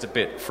is just a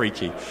bit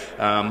freaky.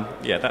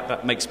 Yeah,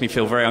 that makes me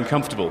feel very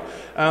uncomfortable.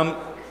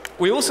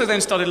 We also then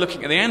started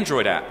looking at the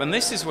Android app, and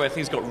this is where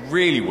things got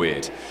really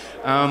weird.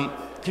 Can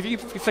you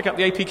flick up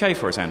the APK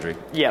for us, Andrew?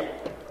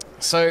 Yep.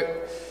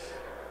 So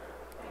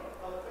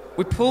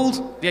we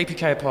pulled the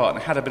APK apart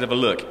and had a bit of a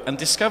look, and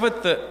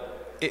discovered that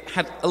it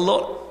had a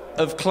lot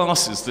of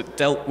classes that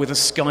dealt with a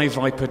Sky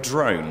Viper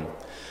drone.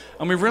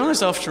 And we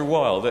realized after a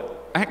while that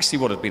actually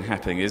what had been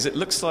happening is it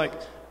looks like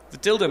the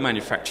dildo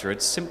manufacturer had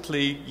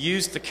simply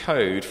used the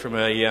code from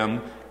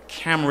a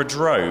camera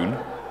drone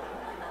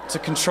to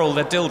control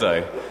their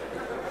dildo.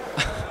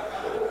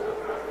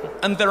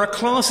 And there are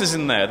classes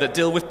in there that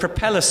deal with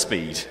propeller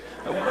speed.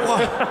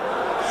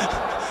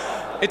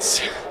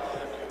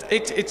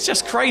 It's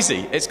just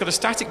crazy. It's got a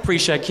static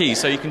pre-share key,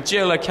 so you can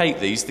geolocate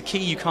these. The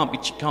key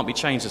can't be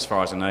changed as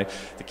far as I know.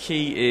 The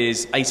key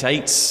is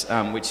 88,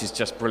 which is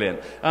just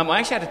brilliant. I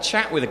actually had a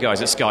chat with the guys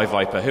at Sky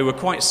Viper who were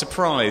quite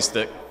surprised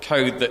that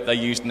code that they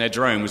used in their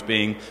drone was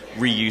being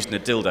reused in a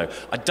dildo.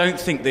 I don't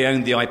think they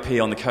owned the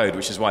IP on the code,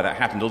 which is why that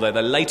happened. Although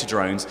they're later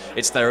drones,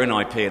 it's their own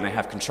IP and they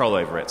have control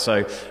over it.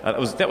 So that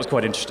was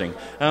quite interesting.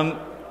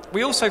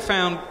 We also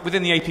found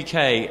within the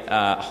APK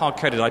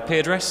hard-coded IP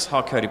address,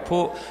 hard-coded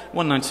port,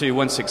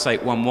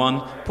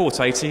 192.168.1.1, port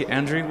 80.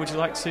 Andrew, would you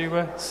like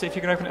to see if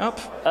you can open it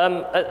up?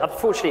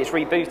 Unfortunately, it's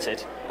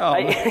rebooted. Oh.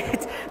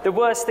 The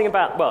worst thing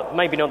about, well,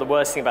 maybe not the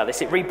worst thing about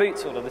this, it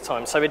reboots all of the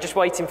time. So we're just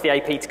waiting for the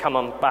AP to come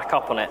on back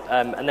up on it,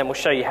 and then we'll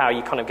show you how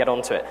you kind of get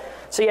onto it.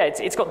 So yeah,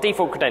 it's got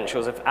default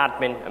credentials of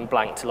admin and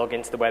blank to log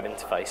into the web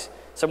interface.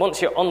 So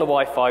once you're on the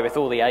Wi-Fi with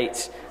all the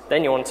 8s,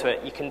 then you're onto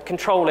it. You can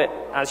control it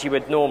as you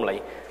would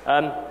normally.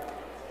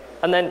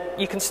 And then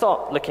you can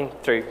start looking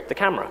through the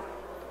camera.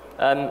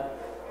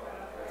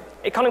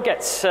 It kind of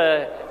gets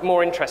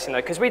more interesting, though,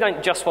 because we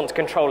don't just want to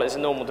control it as a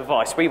normal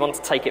device. We want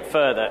to take it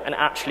further and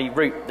actually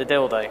root the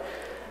dildo.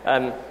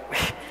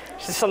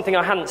 Which is something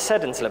I hadn't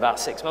said until about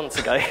 6 months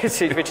ago,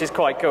 which is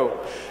quite cool.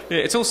 Yeah,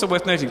 it's also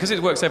worth noting, because it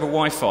works over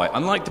Wi-Fi,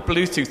 unlike the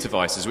Bluetooth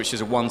devices, which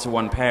is a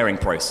one-to-one pairing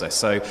process,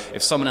 so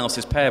if someone else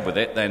is paired with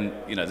it, then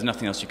there's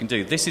nothing else you can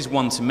do. This is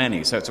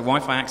one-to-many, so it's a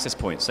Wi-Fi access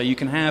point, so you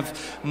can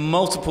have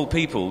multiple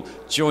people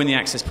join the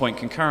access point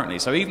concurrently.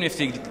 So even if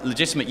the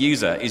legitimate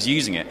user is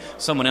using it,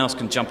 someone else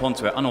can jump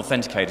onto it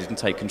unauthenticated and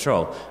take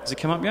control. Has it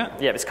come up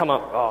yet? Yeah, it's come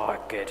up. Oh,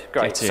 good.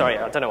 Great. Sorry,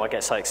 I don't know why I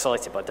get so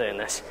excited by doing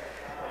this.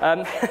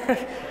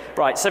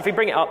 Right, so if we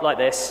bring it up like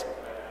this,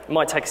 it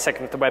might take a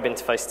second for the web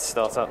interface to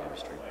start up.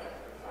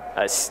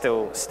 It's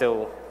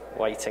still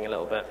waiting a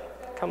little bit.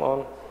 Come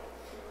on.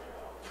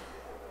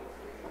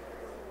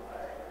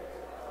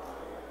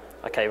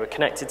 Okay, we're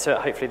connected to it.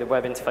 Hopefully the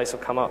web interface will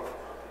come up.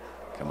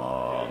 Come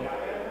on.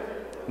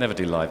 Never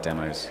do live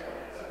demos.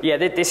 Yeah,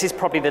 this is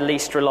probably the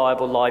least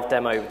reliable live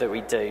demo that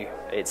we do.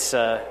 It's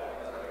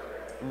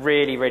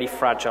really, really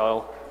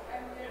fragile.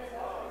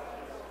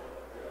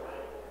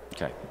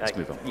 Okay, let's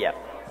move on. Yeah.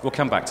 We'll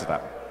come back to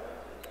that.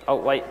 Oh,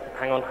 wait,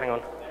 hang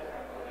on.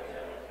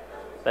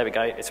 There we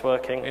go, it's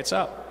working. It's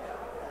up.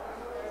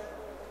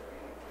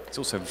 It's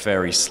also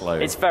very slow.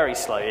 It's very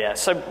slow, yeah.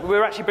 So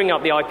we're actually bringing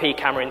up the IP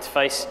camera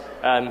interface.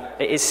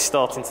 It is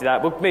starting to do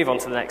that. We'll move on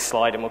to the next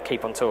slide and we'll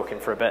keep on talking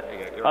for a bit.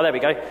 Oh, there we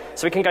go.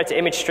 So we can go to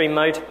image stream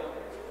mode.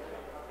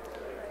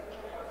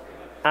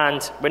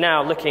 And we're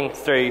now looking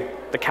through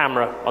the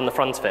camera on the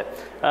front of it,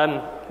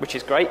 which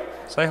is great.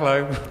 Say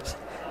hello.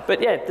 But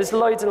yeah, there's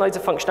loads and loads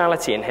of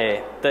functionality in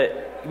here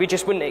that we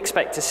just wouldn't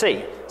expect to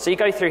see. So you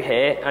go through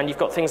here and you've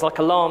got things like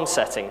alarm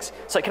settings.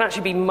 So it can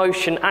actually be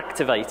motion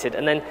activated,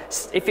 and then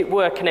if it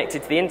were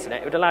connected to the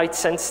internet, it would allow you to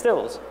send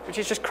stills, which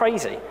is just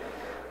crazy.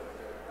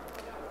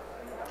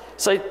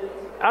 So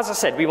as I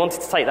said, we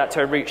wanted to take that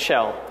to a root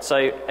shell.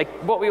 So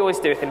what we always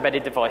do with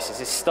embedded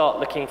devices is start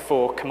looking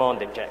for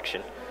command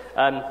injection.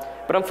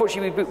 But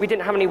unfortunately, we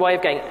didn't have any way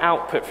of getting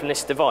output from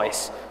this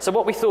device. So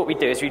what we thought we'd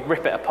do is we'd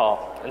rip it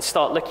apart and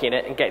start looking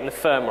at it and getting the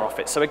firmware off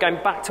it. So we're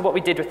going back to what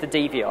we did with the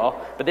DVR,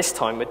 but this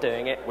time we're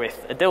doing it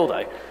with a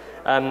dildo.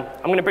 I'm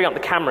going to bring up the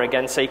camera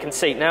again so you can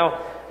see.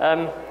 Now,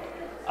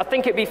 I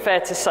think it'd be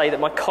fair to say that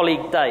my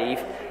colleague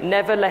Dave,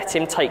 never let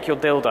him take your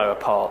dildo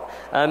apart,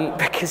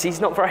 because he's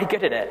not very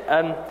good at it.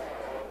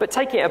 But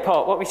taking it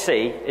apart, what we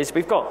see is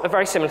we've got a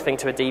very similar thing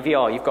to a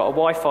DVR. You've got a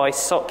Wi-Fi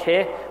sock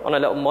here on a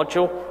little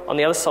module. On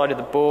the other side of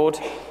the board,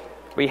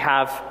 we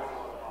have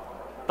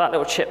that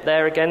little chip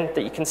there again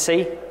that you can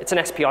see. It's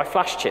an SPI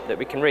flash chip that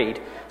we can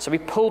read. So we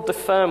pulled the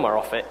firmware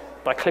off it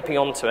by clipping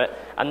onto it,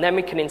 and then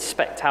we can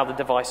inspect how the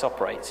device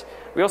operates.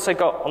 We also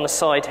got on the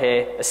side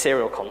here a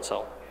serial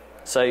console.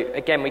 So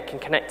again, we can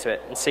connect to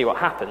it and see what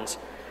happens.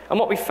 And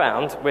what we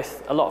found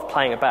with a lot of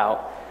playing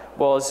about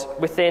was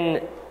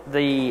within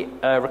the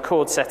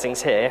record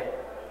settings here,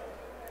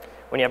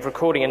 when you have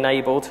recording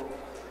enabled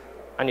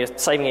and you're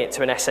saving it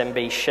to an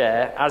SMB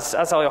share, as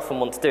I often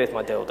want to do with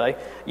my dildo,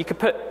 you could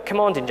put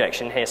command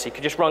injection here, so you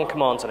could just run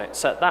commands on it.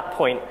 So at that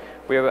point,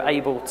 we were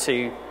able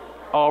to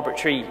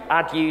arbitrarily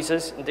add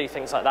users and do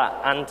things like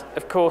that, and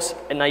of course,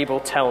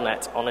 enable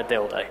telnet on a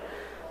dildo.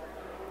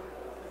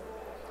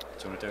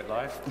 Do you want to do it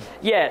live?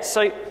 Yeah,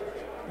 so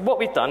what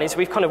we've done is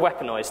we've kind of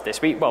weaponized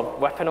this. Well,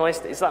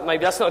 weaponized, is that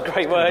maybe, that's not a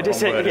great word,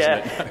 is it?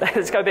 Yeah,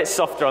 let's go a bit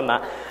softer on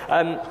that.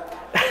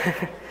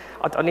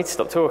 I need to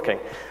stop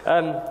talking.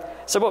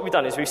 So what we've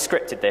done is we've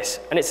scripted this,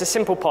 and it's a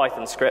simple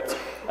Python script.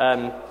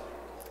 And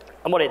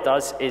what it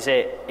does is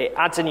it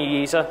adds a new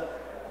user,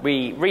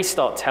 we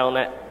restart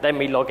telnet, then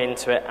we log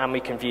into it, and we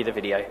can view the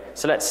video.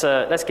 So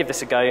let's give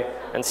this a go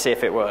and see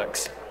if it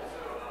works.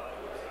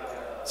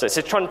 So it's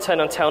trying to turn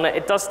on telnet.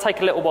 It does take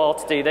a little while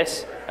to do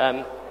this.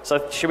 So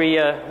what should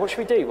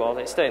we do while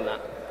it's doing that?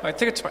 I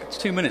think it took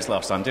 2 minutes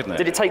last time, didn't it?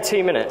 Did it take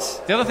 2 minutes?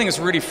 The other thing that's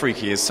really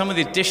freaky is some of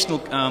the additional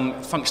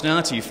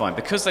functionality you find.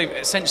 Because they've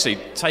essentially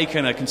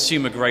taken a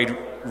consumer-grade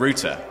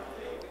router,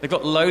 they've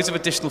got loads of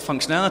additional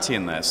functionality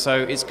in there. So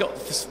it's got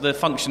the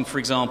function, for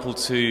example,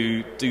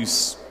 to do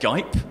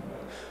Skype,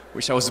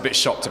 which I was a bit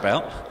shocked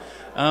about.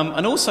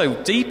 And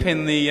also, deep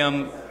in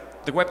the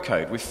web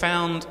code, we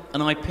found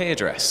an IP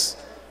address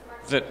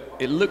that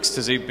it looks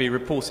to be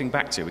reporting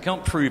back to. We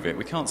can't prove it,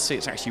 we can't see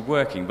it's actually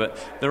working, but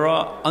there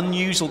are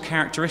unusual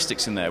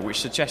characteristics in there which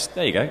suggest,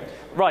 there you go.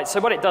 Right, so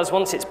what it does,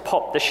 once it's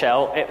popped the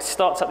shell, it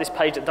starts up this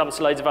page that dumps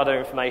loads of other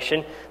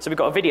information. So we've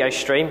got a video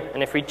stream,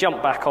 and if we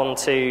jump back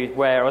onto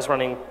where I was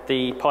running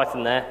the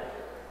Python there,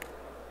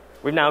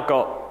 we've now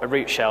got a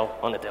root shell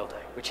on a dildo,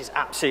 which is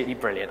absolutely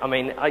brilliant. I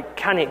mean,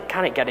 can it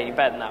get any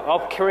better than that?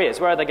 Our careers,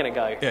 where are they going to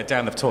go? Yeah,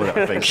 down the toilet,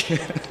 I think.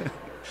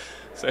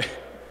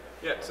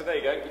 Yeah, so there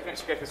you go. You can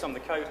actually go through some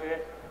of the code here.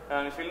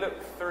 And if you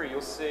look through,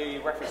 you'll see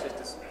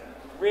references to...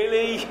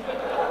 Really?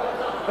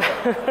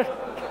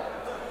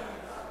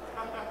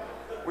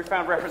 We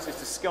found references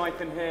to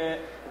Skype in here.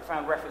 We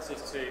found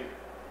references to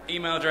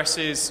email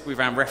addresses. We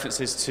found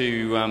references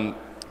to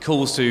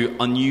calls to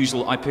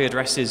unusual IP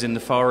addresses in the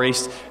Far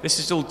East. This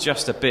is all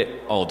just a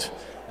bit odd.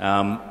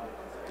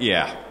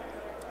 Yeah.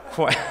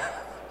 Quite...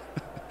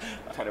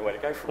 I don't know where to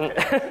go from here.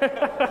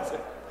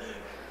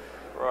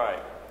 Right.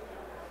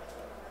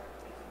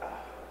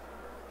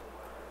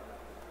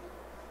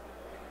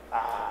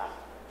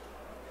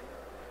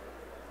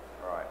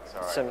 Right,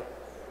 sorry.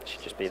 It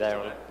should just be there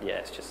on it. Yeah,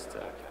 it's just...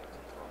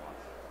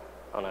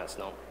 Oh no, it's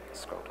not. Let's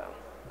scroll down.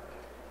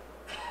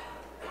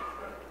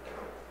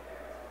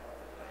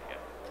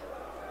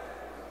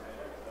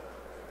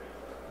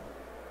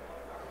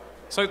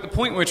 So the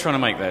point we're trying to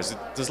make there is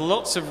that there's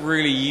lots of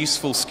really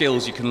useful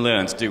skills you can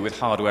learn to do with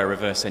hardware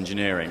reverse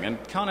engineering,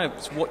 and kind of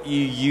what you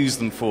use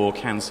them for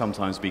can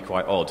sometimes be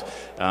quite odd.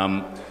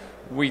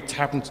 We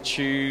happened to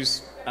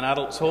choose an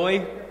adult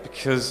toy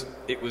because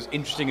it was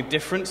interesting and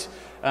different.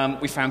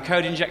 We found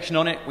code injection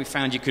on it. We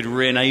found you could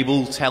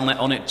re-enable telnet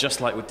on it, just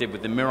like we did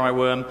with the Mirai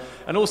worm.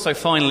 And also,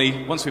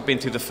 finally, once we've been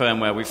through the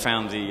firmware, we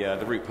found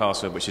the root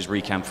password, which is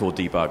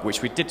recam4debug,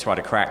 which we did try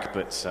to crack,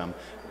 but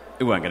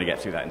we weren't going to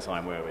get through that in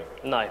time, were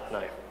we? No.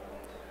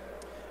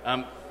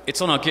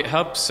 It's on our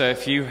GitHub, so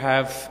if you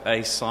have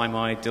a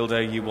XiongMai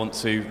dildo you want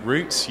to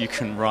root, you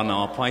can run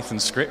our Python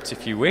script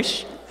if you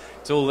wish.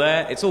 It's all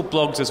there. It's all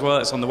blogged as well.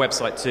 It's on the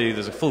website too.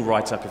 There's a full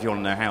write-up if you want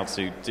to know how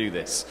to do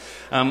this.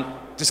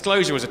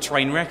 Disclosure was a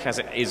train wreck, as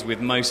it is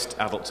with most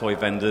adult toy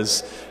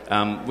vendors.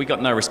 We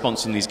got no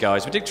response from these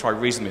guys. We did try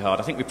reasonably hard.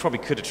 I think we probably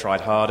could have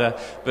tried harder,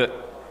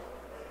 but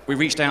we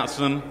reached out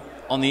to them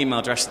on the email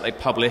address that they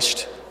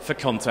published for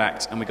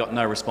contact, and we got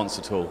no response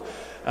at all.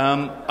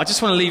 I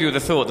just want to leave you with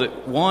a thought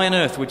that why on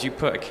earth would you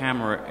put a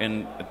camera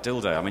in a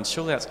dildo? I mean,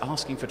 surely that's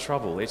asking for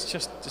trouble. It's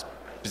just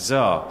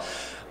bizarre.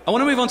 I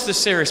want to move on to the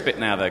serious bit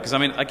now, though, because, I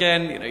mean,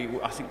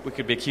 again, I think we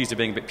could be accused of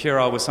being a bit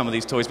puerile with some of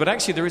these toys, but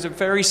actually there is a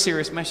very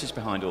serious message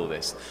behind all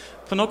this.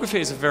 Pornography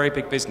is a very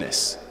big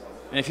business.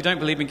 And if you don't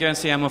believe me, go and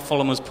see how many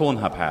followers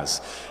Pornhub has.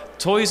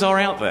 Toys are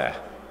out there.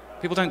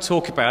 People don't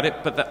talk about it,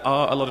 but there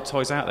are a lot of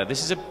toys out there.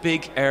 This is a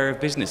big area of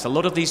business. A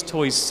lot of these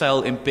toys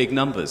sell in big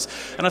numbers.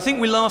 And I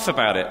think we laugh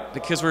about it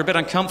because we're a bit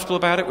uncomfortable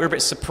about it. We're a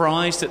bit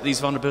surprised that these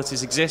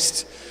vulnerabilities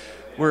exist.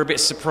 We're a bit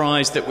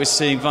surprised that we're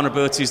seeing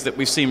vulnerabilities that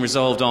we've seen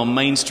resolved on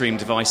mainstream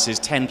devices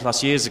 10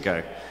 plus years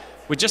ago.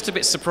 We're just a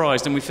bit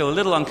surprised and we feel a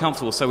little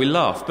uncomfortable, so we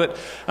laugh. But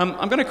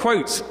I'm going to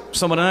quote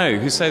someone I know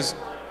who says,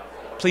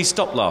 please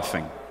stop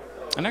laughing.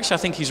 And actually, I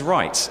think he's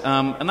right.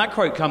 And that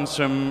quote comes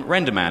from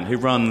Renderman, who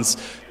runs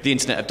the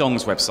Internet of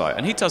Dongs website.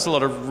 And he does a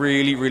lot of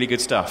really, really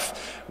good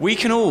stuff. We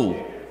can all,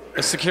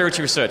 as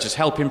security researchers,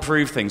 help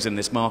improve things in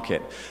this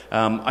market.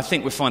 I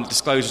think we find that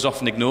disclosure is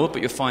often ignored,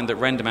 but you'll find that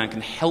Renderman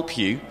can help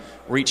you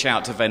reach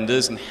out to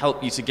vendors and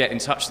help you to get in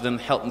touch with them,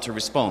 help them to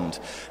respond.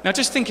 Now,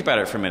 just think about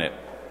it for a minute.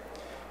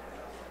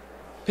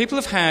 People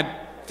have had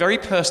very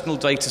personal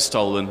data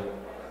stolen,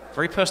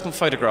 very personal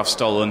photographs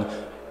stolen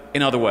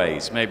in other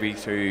ways, maybe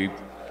through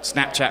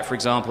Snapchat, for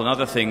example, and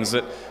other things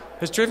that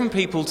has driven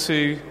people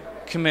to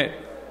commit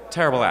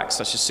terrible acts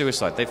such as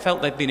suicide. They've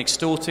felt they've been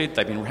extorted,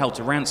 they've been held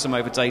to ransom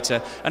over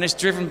data, and it's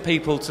driven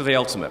people to the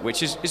ultimate,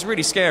 which is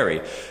really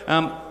scary.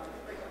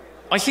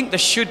 I think there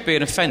should be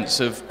an offence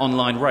of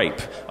online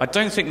rape. I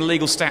don't think the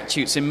legal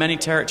statutes in many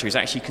territories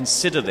actually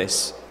consider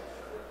this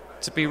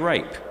to be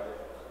rape,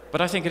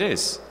 but I think it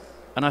is.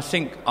 And I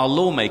think our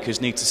lawmakers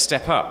need to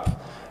step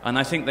up, and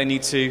I think they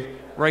need to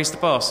raise the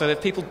bar so that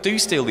if people do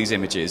steal these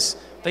images,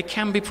 they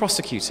can be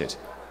prosecuted.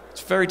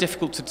 It's very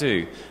difficult to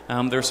do.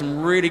 There are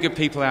some really good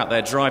people out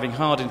there driving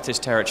hard into this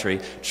territory,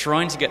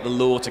 trying to get the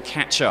law to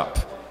catch up,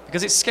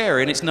 because it's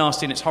scary and it's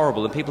nasty and it's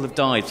horrible, and people have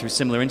died through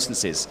similar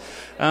instances.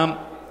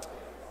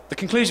 The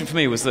conclusion for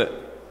me was that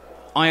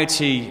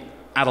IoT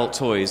adult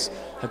toys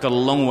have got a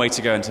long way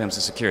to go in terms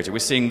of security. We're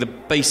seeing the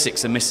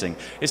basics are missing.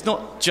 It's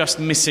not just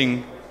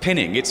missing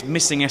pinning, it's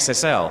missing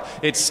SSL,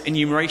 it's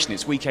enumeration,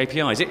 it's weak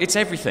APIs, it's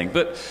everything.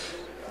 But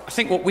I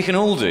think what we can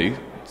all do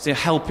to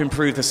help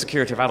improve the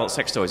security of adult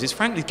sex toys is,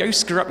 frankly, go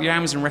screw up your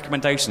Amazon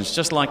recommendations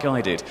just like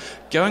I did.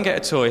 Go and get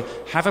a toy,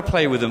 have a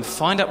play with them,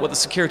 find out what the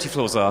security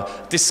flaws are,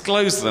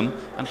 disclose them,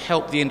 and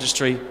help the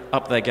industry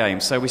up their game.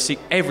 So we see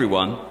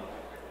everyone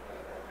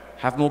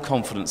have more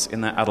confidence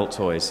in their adult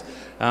toys.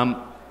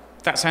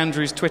 That's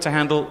Andrew's Twitter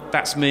handle,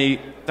 that's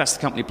me, that's the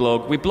company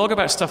blog. We blog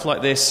about stuff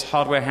like this,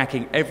 hardware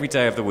hacking, every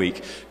day of the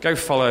week. Go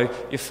follow,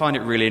 you'll find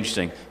it really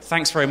interesting.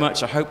 Thanks very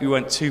much, I hope you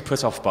weren't too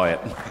put off by it.